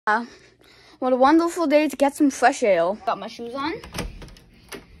What a wonderful day to get some fresh air. Got my shoes on.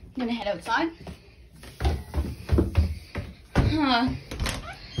 I'm gonna head outside.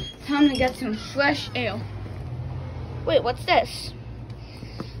 Time to get some fresh air. Wait, what's this?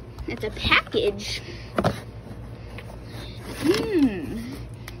 It's a package.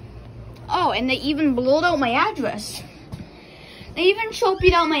 Oh, and they even blurred out my address. They even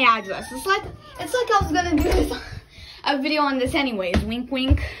chopied out my address. It's like I was gonna do a video on this anyways. Wink,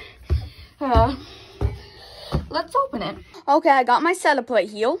 wink. Let's open it. Okay, I got my setup right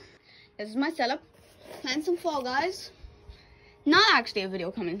here. This is my setup. Playing some Fall Guys. Not actually a video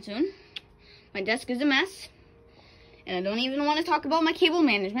coming soon. My desk is a mess. And I don't even want to talk about my cable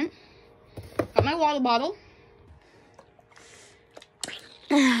management. Got my water bottle.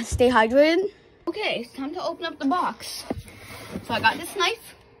 Stay hydrated. Okay, it's time to open up the box. So I got this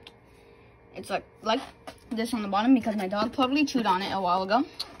knife. It's like this on the bottom because my dog probably chewed on it a while ago.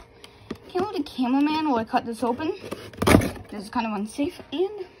 Came with a cameraman while I cut this open. This is kind of unsafe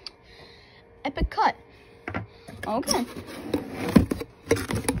and epic cut. Okay.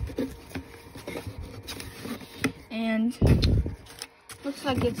 And looks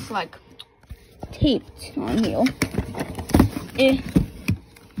like it's like taped on here.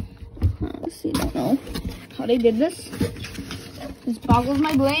 Let's see, don't know how they did this. This boggles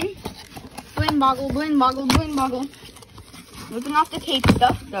my brain. Brain boggle, brain boggle, brain boggle. Ripping off the tape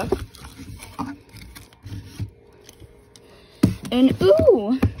stuff. And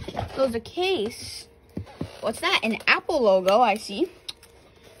ooh, there's a case. What's that? An Apple logo, I see.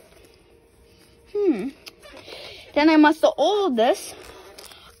 Then I must have ordered this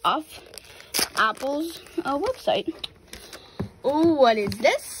off Apple's website. Oh, what is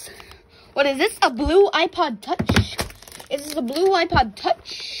this? What is this? A blue iPod Touch? Is this a blue iPod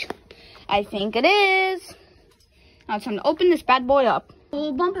Touch? I think it is. Now it's time to open this bad boy up.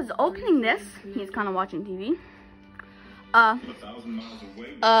 Little Bump is opening this. He's kind of watching TV. Let's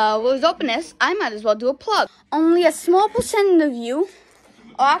open this. I might as well do a plug. Only a small percent of you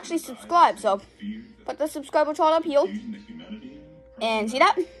are actually subscribed, so put the subscriber chart up here. And see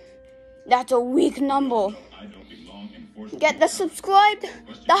that? That's a weak number. Get the subscribed,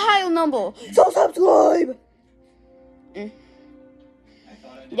 the higher number. So subscribe!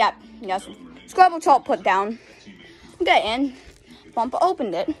 Yep, yes. Subscriber chart put down. Okay, and Bumper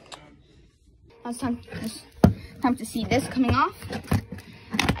opened it. Now it's time to see this coming off.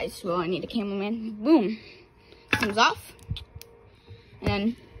 I swear I need a cameraman. Boom. Comes off.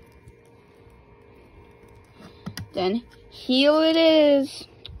 And then here it is.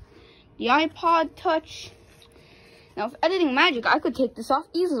 The iPod Touch. Now with editing magic, I could take this off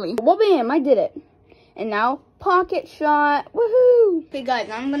easily. Well, bam, I did it. And now, pocket shot. Woohoo! Okay guys,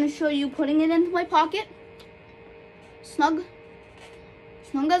 now I'm going to show you putting it into my pocket. Snug.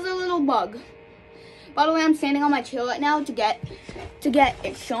 Snug as a little bug. By the way, I'm standing on my chair right now to get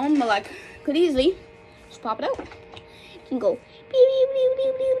it shown, but like, could easily just pop it out. You can go.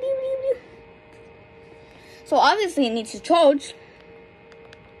 So obviously it needs to charge.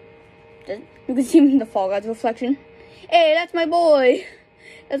 You can see the Fall Guys reflection. Hey, that's my boy.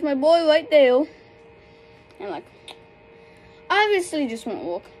 That's my boy right there. And like, obviously just won't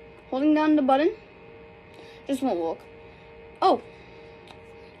work. Holding down the button just won't work. Oh,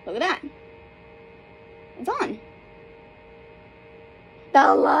 look at that. It's on.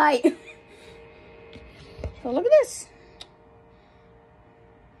 The light. So look at this.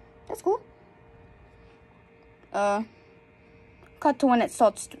 That's cool. Cut to when it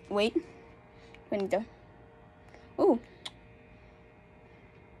starts to wait. We need to. Ooh.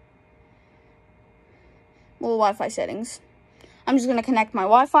 Little Wi-Fi settings. I'm just gonna connect my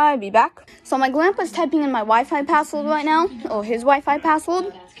Wi-Fi. I'll be back. So my grandpa's typing in my Wi-Fi password right now, or his Wi-Fi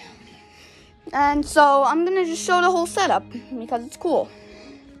password. And so I'm gonna just show the whole setup because it's cool.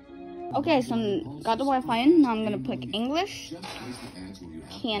 Okay, so I got the Wi-Fi in. Now I'm gonna click English,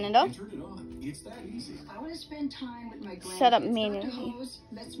 Canada. Set up manually.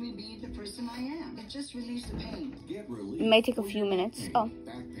 It may take a few minutes. Oh,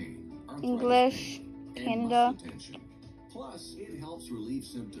 English, Canada.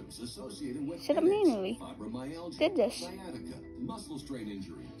 Set up manually. Did this.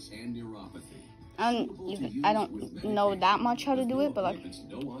 I don't know that much how to do it, but like,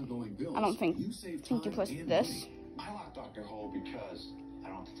 I don't think you press this. I like Dr. Ho because I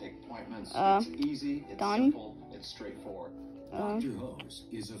don't have to take appointments. It's easy, it's done. Simple, it's straightforward. Dr. Ho's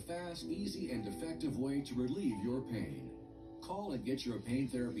is a fast, easy, and effective way to relieve your pain. Call and get your pain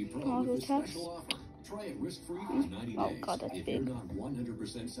therapy pro with a special offer. Try it risk-free for 90 days. Oh god, that's if big. you're not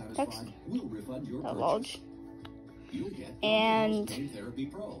 100% satisfied, we'll refund your purchase. Large. You'll get and Pain Therapy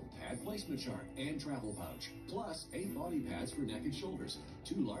Pro, pad placement chart, and travel pouch. Plus 8 body pads for neck and shoulders,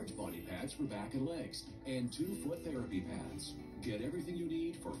 2 large body pads for back and legs, and 2 foot therapy pads. Get everything you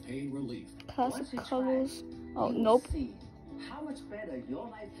need for pain relief. classic colors. Oh, nope. See how much better your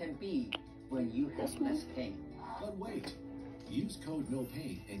life can be when you have less pain. But wait. Use code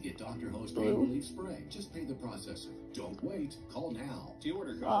NOPAIN and get Dr. Ho's Blue. Pain Relief Spray. Just pay the processor. Don't wait. Call now. To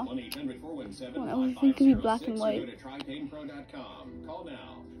order, call 1-800-417-5506 everything can be black and white. or go to trypainpro.com. Call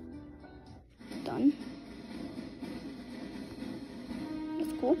now. Done.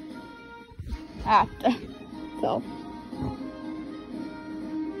 That's cool. Ah, so.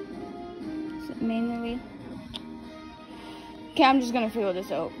 Mainly. Okay, I'm just gonna figure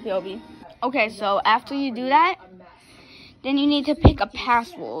this out, BLB. Okay, so after you do that, then you need to pick a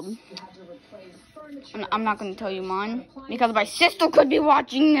password. I'm not gonna tell you mine because my sister could be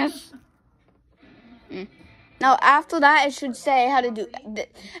watching this. Now after that, it should say how to do.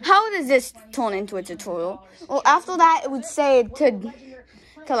 How does this turn into a tutorial? Well, after that, it would say to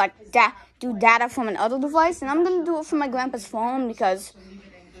like do data from another device, and I'm gonna do it from my grandpa's phone because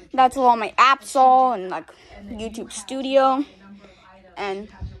that's where all my apps are, and like YouTube Studio and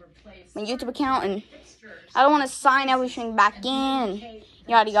my YouTube account, and I don't want to sign everything back in, and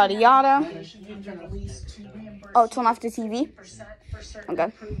yada yada yada. Oh, turn off the TV.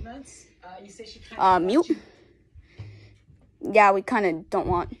 Okay. Mute. Yeah, we kind of don't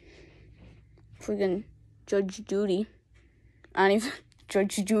want freaking Judge Judy. I don't even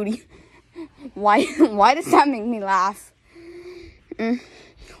Judge Judy. Why does that make me laugh? We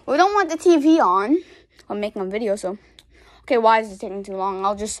don't want the TV on. I'm making a video, so. Okay, why is it taking too long?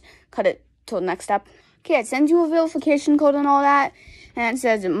 I'll just cut it till the next step. Okay, it sends you a verification code and all that. And it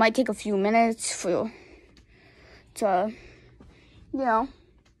says it might take a few minutes to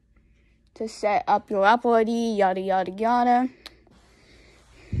set up your Apple ID, yada, yada, yada.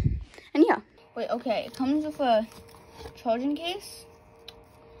 And yeah. Wait, okay, it comes with a charging case.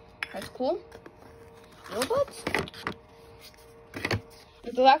 That's cool. Earbuds?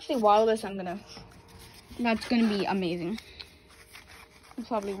 If they're actually wireless, that's gonna be amazing. It's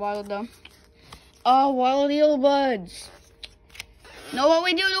probably wired though. Oh, wired earbuds. Know what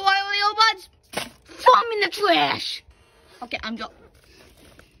we do to wired earbuds? Throw them in the trash. Okay, I'm joking.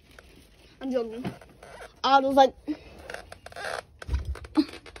 I was like,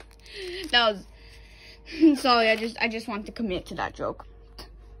 that was. Sorry, I just want to commit to that joke.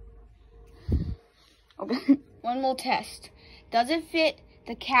 Okay, one more test. Does it fit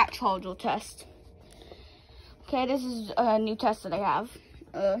the cat charger test? Okay, this is a new test that I have.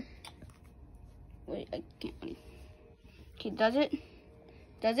 Wait, I can't. Okay, does it?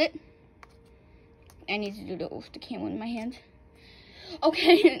 Does it? I need to do that with the camera in my hand.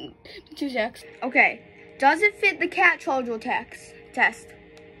 Okay, 2 seconds. Okay, does it fit the cat charger test?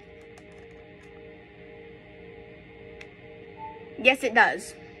 Yes, it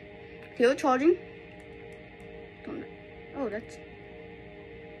does. Feel it charging? Oh, that's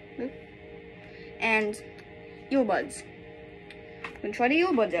good. And earbuds. I'm gonna try the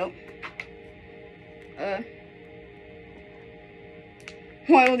earbuds out.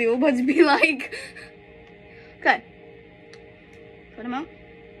 What will the earbuds be like? Okay. Put them out.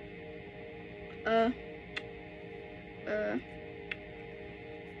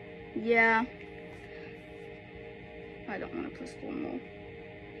 Yeah. I don't want to press one more.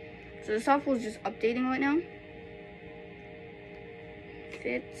 So the software is just updating right now.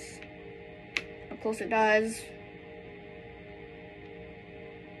 Fits. Of course it does.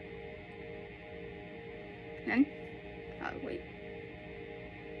 Then, wait.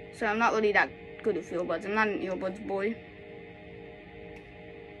 So I'm not really that good with earbuds. I'm not an earbuds boy.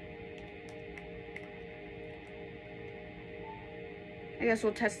 I guess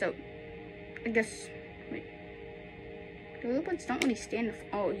we'll test out. Wait. The earbuds don't really stand.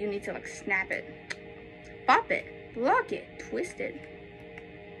 Oh, you need to like snap it, pop it, block it, twist it.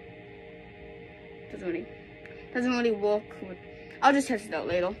 Doesn't really work. I'll just test it out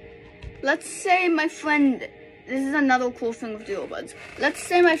later. Let's say my friend. This is another cool thing with the earbuds. Let's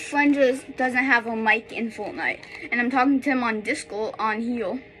say my friend just doesn't have a mic in Fortnite, and I'm talking to him on Discord on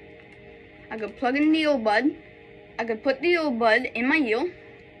here. I could plug in the earbud. I could put the earbud in my ear.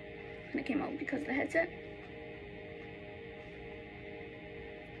 And it came out because of the headset.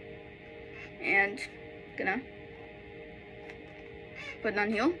 And gonna put it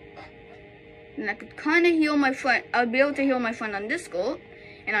on here. And I could kind of hear my friend. I would be able to hear my friend on Discord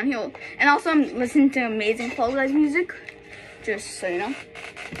and on here. And also, I'm listening to amazing Fall Guys music, just so you know,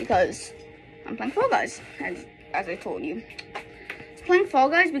 because I'm playing Fall Guys, as I told you. I'm playing Fall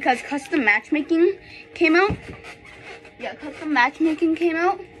Guys because custom matchmaking came out, yeah, custom matchmaking came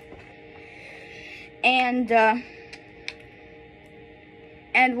out. And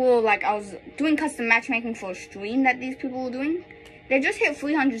well, like, I was doing custom matchmaking for a stream that these people were doing. They just hit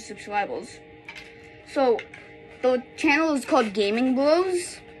 300 subscribers. So, the channel is called Gaming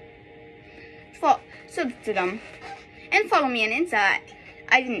Bros. Sub to them. And follow me on Insta.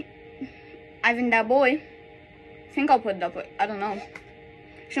 Ivan that boy. I think I'll put it up, I don't know.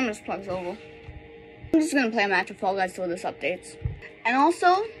 Shameless plugs over. I'm just gonna play a match of Fall Guys till this updates. And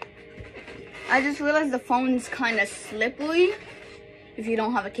also, I just realized the phone's kind of slippery if you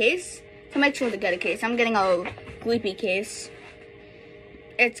don't have a case. So make sure to get a case. I'm getting a Gleepy case.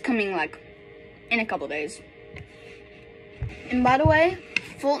 It's coming like in a couple days. And by the way,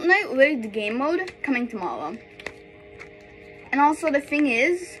 Fortnite rigged game mode coming tomorrow. And also the thing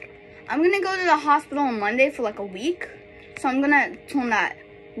is, I'm gonna go to the hospital on Monday for like a week. So I'm gonna turn that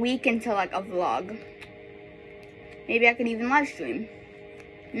week into like a vlog. Maybe I could even live stream.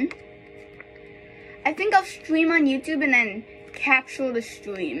 I think I'll stream on YouTube and then capture the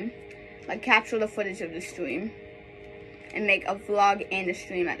stream. Like capture the footage of the stream. And make a vlog and a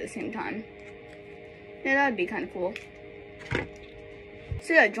stream at the same time. Yeah, that'd be kind of cool.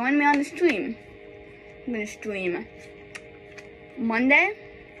 So yeah, join me on the stream. I'm gonna stream Monday.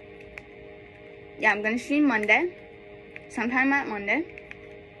 Yeah, I'm gonna stream Monday. Sometime at Monday.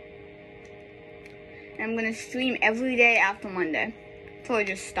 And I'm gonna stream every day after Monday. Till I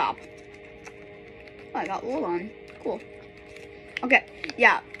just stop. Oh, I got wool on. Cool. Okay,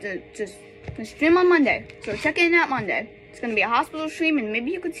 yeah, just gonna stream on Monday. So check in at Monday. It's gonna be a hospital stream, and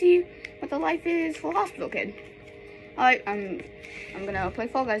maybe you could see what the life is for a hospital kid. Alright, I'm gonna play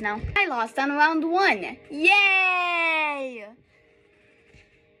Fall Guys now. I lost on round 1. Yay!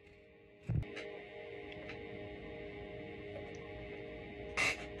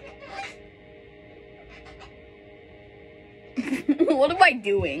 What am I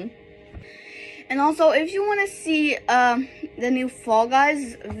doing? And also, if you want to see the new Fall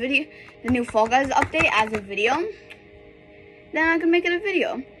Guys video, the new Fall Guys update as a video, then I can make it a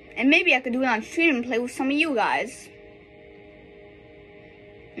video. And maybe I could do it on stream and play with some of you guys.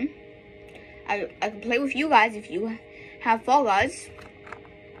 I could play with you guys if you have Fall Guys.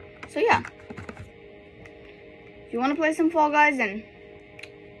 So yeah. If you want to play some Fall Guys, then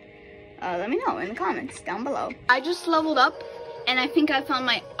let me know in the comments down below. I just leveled up, and I think I found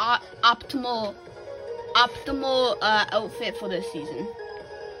my optimal outfit for this season.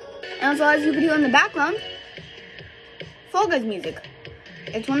 And also, as you can hear in the background, Fall Guys music.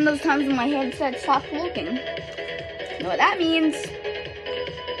 It's one of those times when my headset stops working. You know what that means?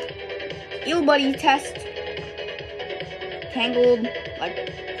 Earbuddy test. Tangled, like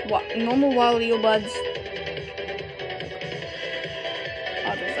what? Normal wild earbuds.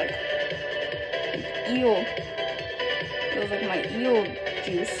 Oh, there's like eel. Feels like my eel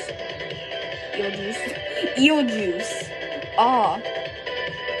juice. Eel juice. Eel juice. Ah.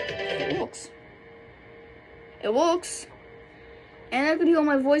 It works. It works. And I could hear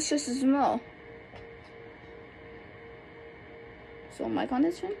my voice just as well. So mic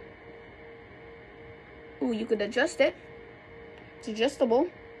condition. Ooh, you could adjust it. It's adjustable.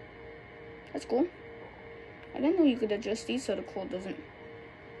 That's cool. I didn't know you could adjust these so the cord doesn't.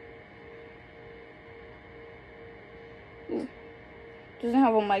 Ooh. Doesn't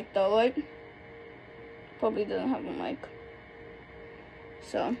have a mic though, right? Probably doesn't have a mic.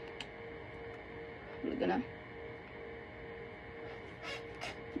 So we're gonna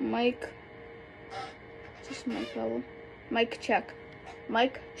mic, just mic level, mic check,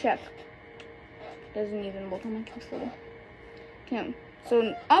 mic check. Doesn't even work on my controller. Okay,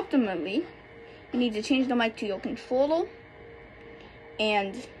 so optimally, you need to change the mic to your controller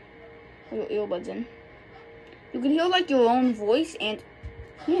and your earbuds in. You can hear like your own voice, and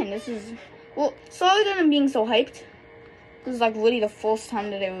man, this is, well, sorry that I'm being so hyped. This is like really the first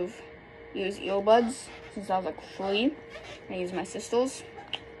time that I've used earbuds since I was like 3. I used my sister's.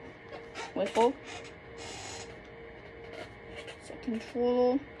 Whistle. Set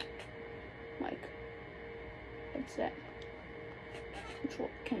controller. Mic. Headset. Control.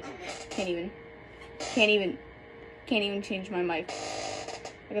 Can't even change my mic.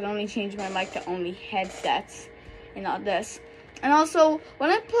 I can only change my mic to only headsets and not this. And also, when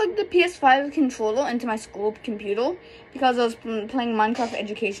I plugged the PS5 controller into my school computer, because I was playing Minecraft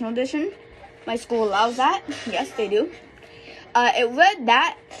Educational Edition, my school allows that. Yes, they do. It read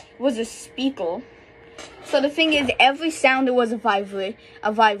that was a speaker. So the thing is, every sound it was a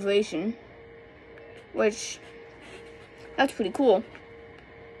vibration, which that's pretty cool.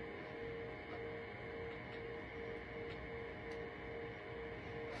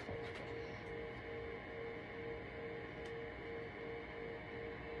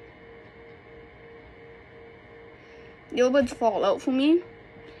 earbuds fall out for me.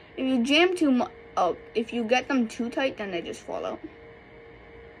 If you jam too much, if you get them too tight, then they just fall out.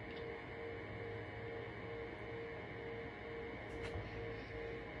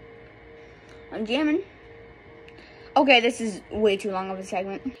 I'm jamming. Okay, this is way too long of a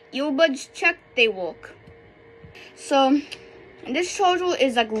segment. Earbuds check, they work. So, this charger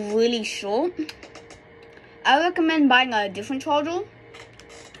is like really short. I recommend buying a different charger.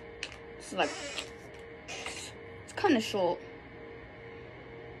 It's like, it's kind of short.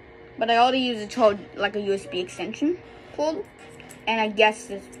 But I already use a charge, like a USB extension cord. And I guess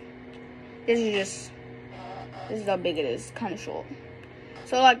this is how big it is, kind of short.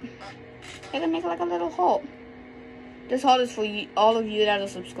 So like, I can make like a little hole. This hole is for you, all of you that are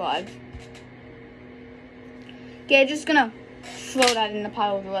subscribed. Okay, just gonna throw that in the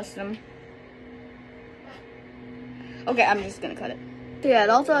pile with the rest of them. Okay, I'm just gonna cut it. So yeah, it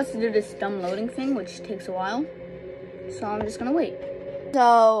also has to do this dumb loading thing, which takes a while. So I'm just gonna wait.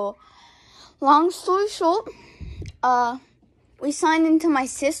 So, long story short, we signed into my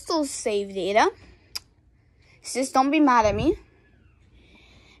sister's save data. Sis, don't be mad at me.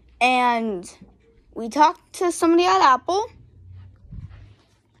 And we talked to somebody at Apple.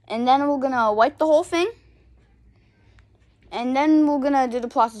 And then we're gonna wipe the whole thing. And then we're gonna do the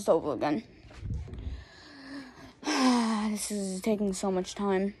process over again. This is taking so much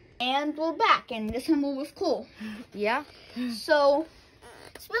time. And we're back, and this time we're with Cole. Yeah. So,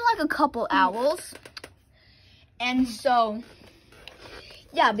 it's been like a couple hours. And so,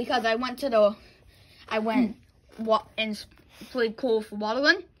 yeah, because I went and played Cole for water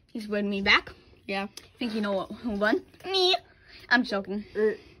gun. He's bringing me back. Yeah. I think you know who won. Me. I'm joking.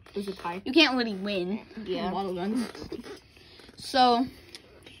 It was a tie. You can't really win in water guns. So,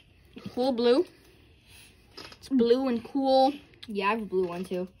 Cole blue. It's blue and cool. Yeah, I have a blue one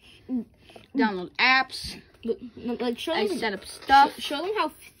too. Download apps. Like show I them, set up stuff. Show them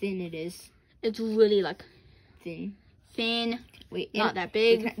how thin it is. It's really like Thin. Wait, not that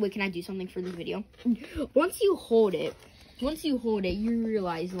big. Wait, can I do something for this video? Once you hold it, you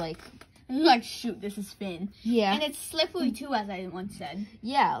realize like, shoot, this is thin. yeah, And it's slippery too, as I once said.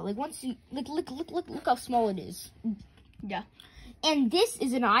 yeah. Like once you look how small it is. Yeah. And this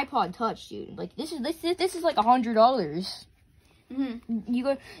is an iPod Touch, dude. Like this is like $100.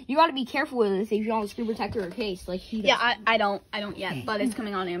 You gotta be careful with this if you don't have a screen protector or case. Like he does. Yeah, I don't yet, but it's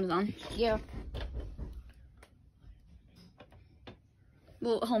coming on Amazon. Yeah.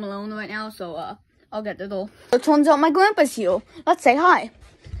 We're home alone right now, so I'll get the door. It turns out my grandpa's here. Let's say hi.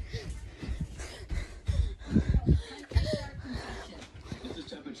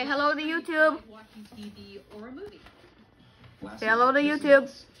 Say hello to YouTube. Say hello to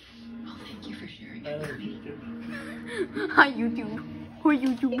YouTube. Oh, thank you for sharing it. Hi YouTube. Hi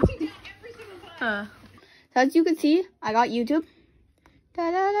YouTube. As you can see, I got YouTube.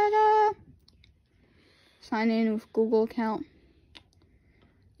 Da da da da. Sign in with Google account.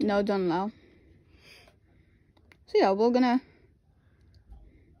 No, don't allow. So yeah, we're gonna.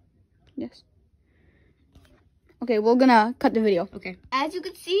 Yes. Okay, we're gonna cut the video. Okay. As you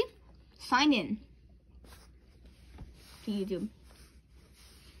can see, sign in to YouTube.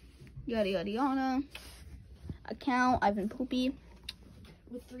 Yada yada yada. Account, Ivan Poopy.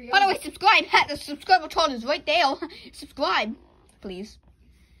 By the way, subscribe. The subscriber button is right there. Subscribe, please.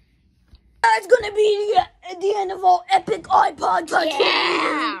 That's gonna be the end of our epic iPod Touch.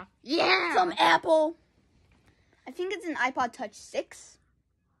 Yeah. Yeah. From Apple. I think it's an iPod Touch 6.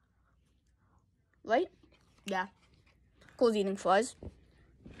 Right? Yeah. Cole's eating flies.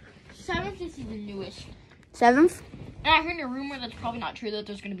 7th is the newest. 7th? And I heard a rumor that's probably not true that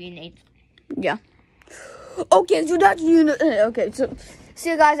there's gonna be an 8th. Yeah. Okay, so that's okay. So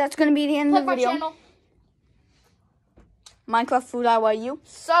see you guys. That's gonna be the end of the video. Channel. Minecraft Food IYU.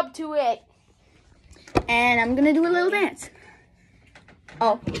 Sub to it. And I'm gonna do a little dance.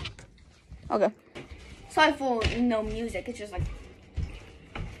 Oh. Okay. Sorry for no music. It's just like.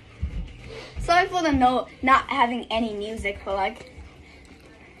 Sorry for the not having any music, but like.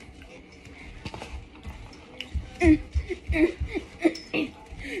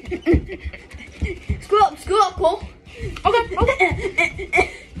 Screw up, Cole.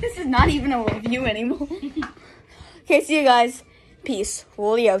 Okay. This is not even a review anymore. Okay, see you guys. Peace.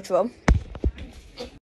 Roll the outro.